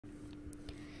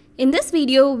In this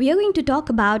video, we are going to talk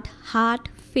about heart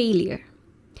failure.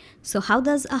 So how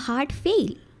does a heart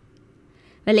fail?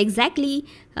 Well, exactly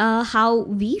how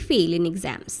we fail in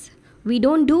exams. We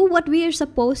don't do what we are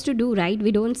supposed to do, right?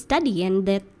 We don't study, and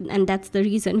that's the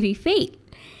reason we fail.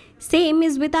 Same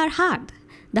is with our heart.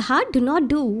 The heart do not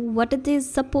do what it is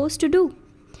supposed to do.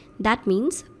 That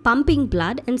means pumping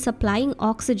blood and supplying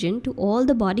oxygen to all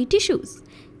the body tissues.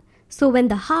 So when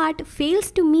the heart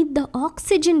fails to meet the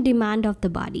oxygen demand of the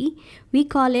body, we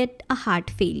call it a heart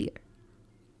failure.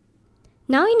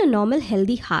 Now in a normal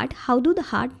healthy heart, how do the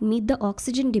heart meet the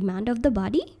oxygen demand of the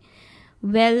body?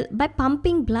 Well, by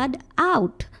pumping blood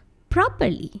out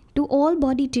properly to all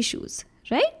body tissues,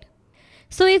 right?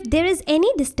 So if there is any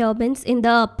disturbance in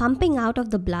the pumping out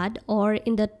of the blood or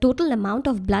in the total amount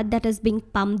of blood that is being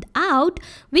pumped out,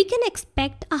 we can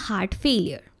expect a heart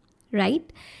failure,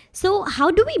 right? So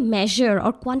how do we measure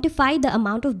or quantify the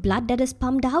amount of blood that is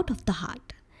pumped out of the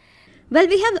heart? Well,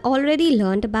 we have already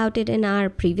learned about it in our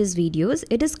previous videos.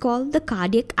 It is called the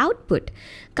cardiac output.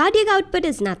 Cardiac output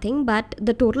is nothing but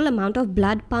the total amount of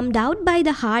blood pumped out by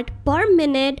the heart per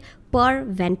minute per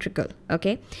ventricle,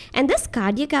 okay? And this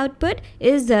cardiac output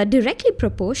is directly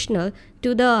proportional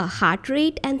to the heart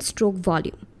rate and stroke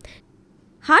volume.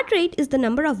 Heart rate is the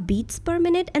number of beats per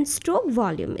minute and stroke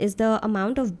volume is the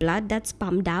amount of blood that's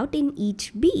pumped out in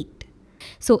each beat.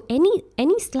 So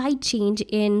any slight change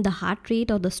in the heart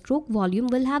rate or the stroke volume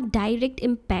will have direct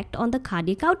impact on the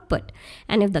cardiac output.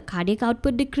 And if the cardiac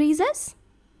output decreases,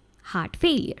 heart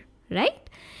failure, right?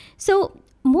 So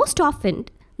most often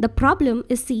the problem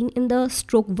is seen in the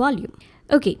stroke volume.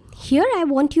 Okay, here I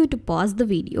want you to pause the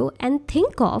video and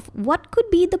think of what could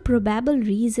be the probable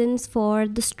reasons for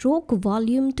the stroke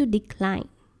volume to decline.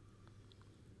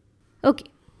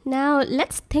 Okay, now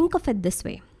let's think of it this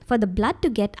way. For the blood to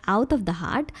get out of the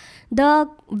heart, the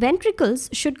ventricles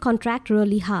should contract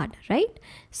really hard, right?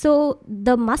 So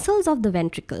the muscles of the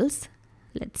ventricles,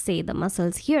 let's say the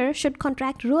muscles here, should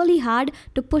contract really hard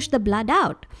to push the blood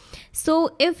out.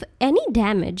 So if any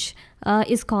damage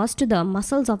is caused to the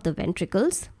muscles of the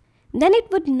ventricles, then it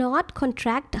would not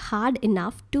contract hard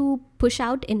enough to push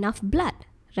out enough blood,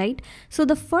 right? So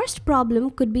the first problem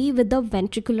could be with the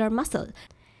ventricular muscle.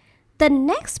 The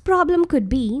next problem could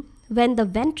be when the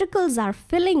ventricles are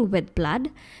filling with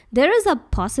blood, there is a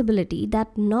possibility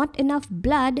that not enough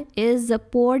blood is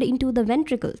poured into the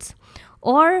ventricles,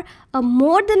 or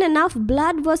more than enough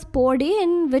blood was poured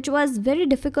in, which was very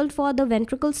difficult for the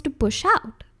ventricles to push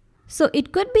out. So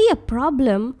it could be a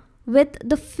problem with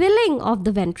the filling of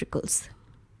the ventricles.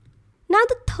 Now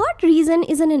the third reason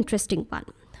is an interesting one.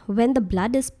 When the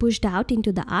blood is pushed out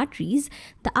into the arteries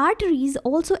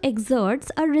also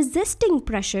exerts a resisting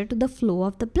pressure to the flow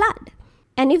of the blood.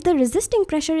 And if the resisting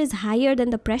pressure is higher than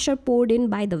the pressure poured in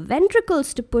by the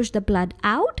ventricles to push the blood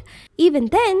out, even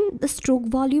then the stroke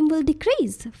volume will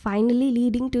decrease, finally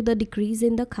leading to the decrease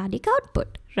in the cardiac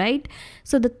output, right?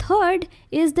 So the third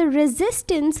is the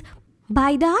resistance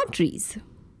by the arteries.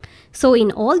 So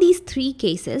in all these three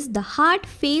cases, the heart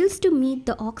fails to meet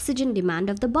the oxygen demand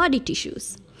of the body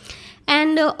tissues.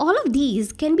 And all of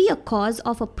these can be a cause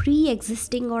of a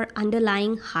pre-existing or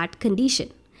underlying heart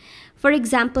condition. For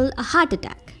example, a heart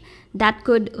attack that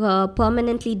could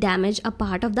permanently damage a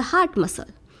part of the heart muscle,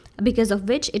 because of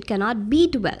which it cannot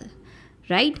beat well,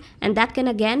 right? And that can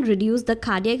again reduce the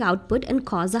cardiac output and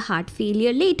cause a heart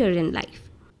failure later in life.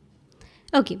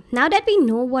 Okay, now that we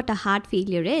know what a heart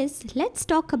failure is, let's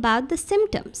talk about the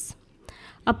symptoms.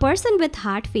 A person with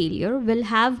heart failure will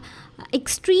have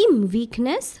extreme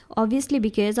weakness, obviously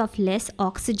because of less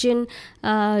oxygen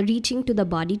reaching to the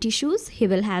body tissues. He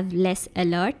will have less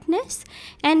alertness,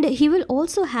 and he will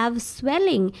also have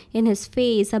swelling in his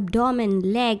face,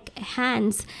 abdomen, leg,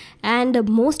 hands, and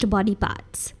most body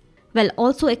parts. Well,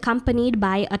 also accompanied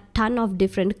by a ton of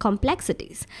different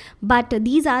complexities. But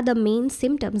these are the main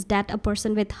symptoms that a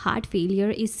person with heart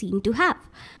failure is seen to have.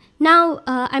 Now,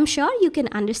 I'm sure you can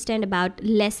understand about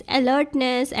less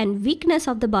alertness and weakness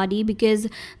of the body because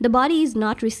the body is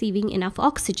not receiving enough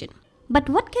oxygen. But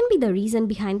what can be the reason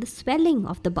behind the swelling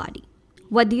of the body?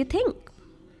 What do you think?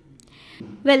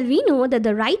 Well, we know that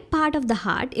the right part of the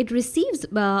heart, it receives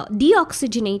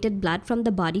deoxygenated blood from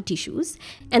the body tissues,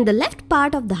 and the left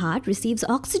part of the heart receives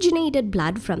oxygenated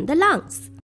blood from the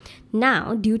lungs.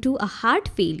 Now, due to a heart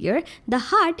failure, the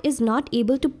heart is not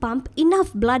able to pump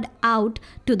enough blood out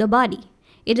to the body.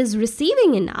 It is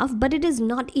receiving enough, but it is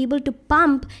not able to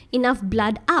pump enough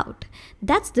blood out.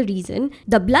 That's the reason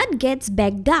the blood gets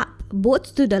backed up,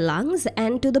 both to the lungs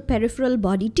and to the peripheral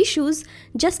body tissues,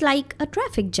 just like a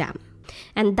traffic jam.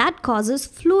 And that causes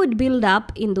fluid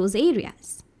buildup in those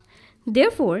areas.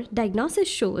 Therefore, diagnosis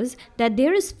shows that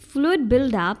there is fluid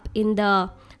buildup in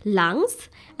the lungs,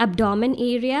 abdomen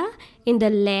area, in the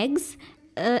legs,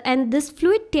 and this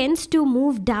fluid tends to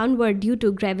move downward due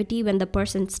to gravity when the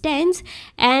person stands,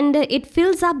 and it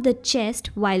fills up the chest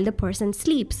while the person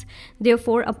sleeps.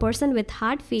 Therefore, a person with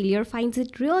heart failure finds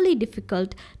it really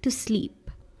difficult to sleep.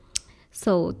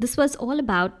 So, this was all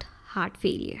about heart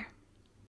failure.